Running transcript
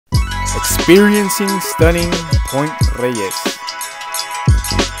Experiencing stunning Point Reyes.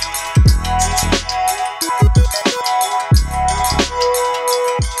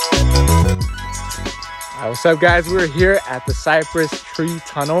 What's up, guys? We're here at the Cypress Tree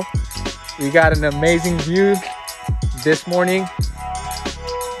Tunnel. We got an amazing view this morning.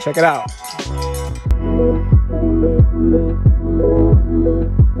 Check it out.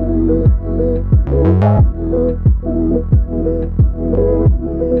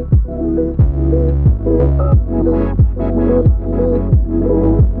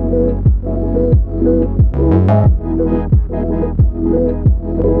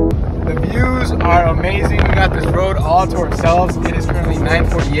 The views are amazing. We got this road all to ourselves. It is currently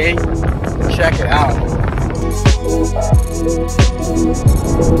 9:48. Check it out.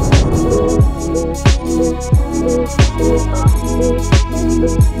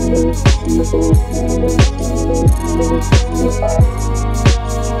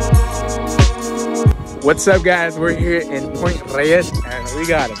 What's up, guys? We're here in Point Reyes and we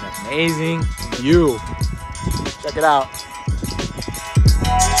got an amazing view. Check it out.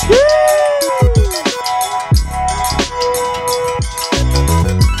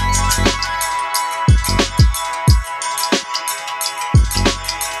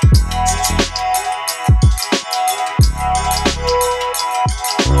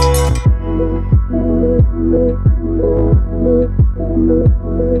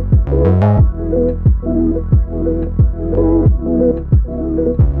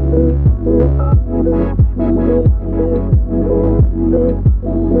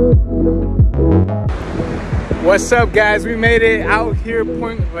 What's up, guys? We made it out here,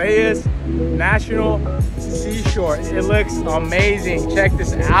 Point Reyes National Seashore. It looks amazing. Check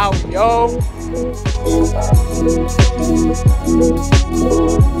this out, yo.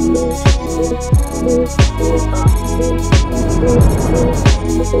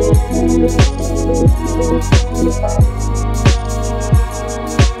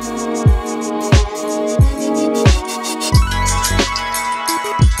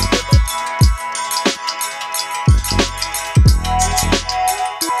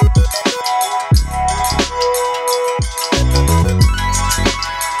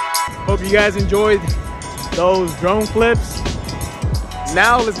 Hope you guys enjoyed those drone clips.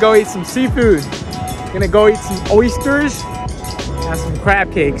 Now let's go eat some seafood. Gonna go eat some oysters and some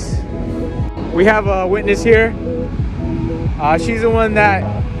crab cakes. We have a witness here. She's the one that,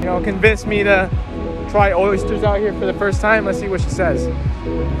 you know, convinced me to try oysters out here for the first time. Let's see what she says.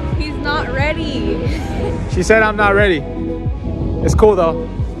 He's not ready. She said I'm not ready. It's cool though.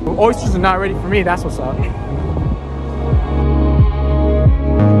 Oysters are not ready for me. That's what's up.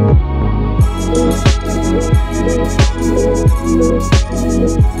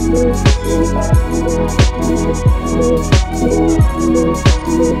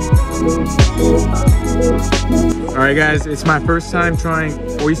 Alright, guys, it's my first time trying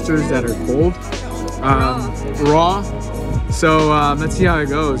oysters that are cold, raw. So let's see how it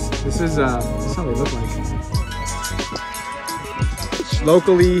goes. This is how they look like. It's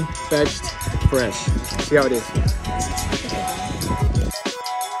locally fetched, fresh. See how it is.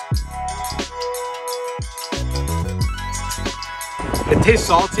 It tastes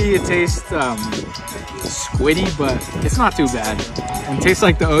salty, it tastes squiddy, but it's not too bad. And it tastes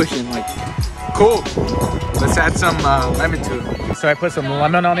like the ocean, like, cool. Let's add some lemon to it. So I put some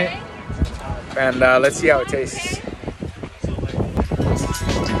lemon on it, and let's see how it tastes.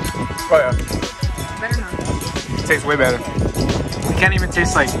 Oh yeah. Better not. It tastes way better. It can't even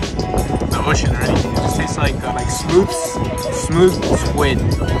taste like the ocean or anything. It just tastes like smooth squid.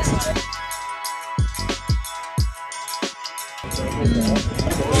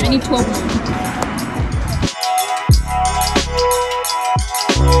 I need 12 more.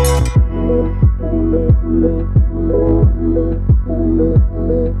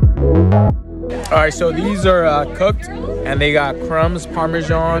 Alright, so these are cooked and they got crumbs,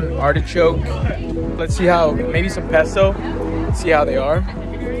 parmesan, artichoke. Let's see how, maybe some pesto. Let's see how they are.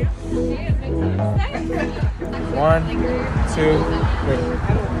 1, 2, 3.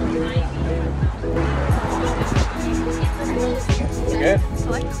 Good?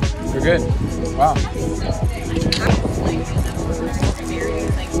 They're good. Wow.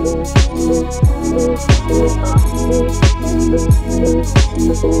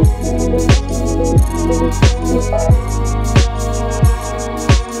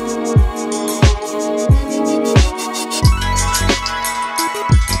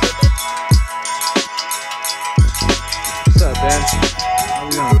 What's up, Ben? How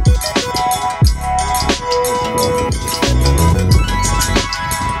we doing?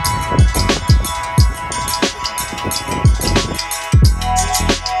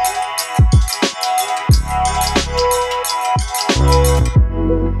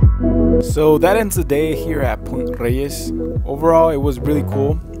 So that ends the day here at Point Reyes. Overall, it was really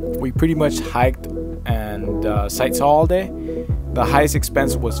cool. We pretty much hiked and sightsaw all day. The highest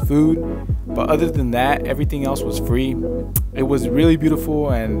expense was food, but other than that, everything else was free. It was really beautiful,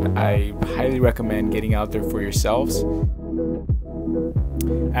 and I highly recommend getting out there for yourselves.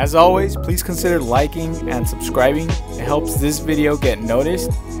 As always, please consider liking and subscribing. It helps this video get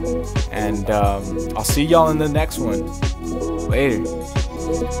noticed. And I'll see y'all in the next one. Later.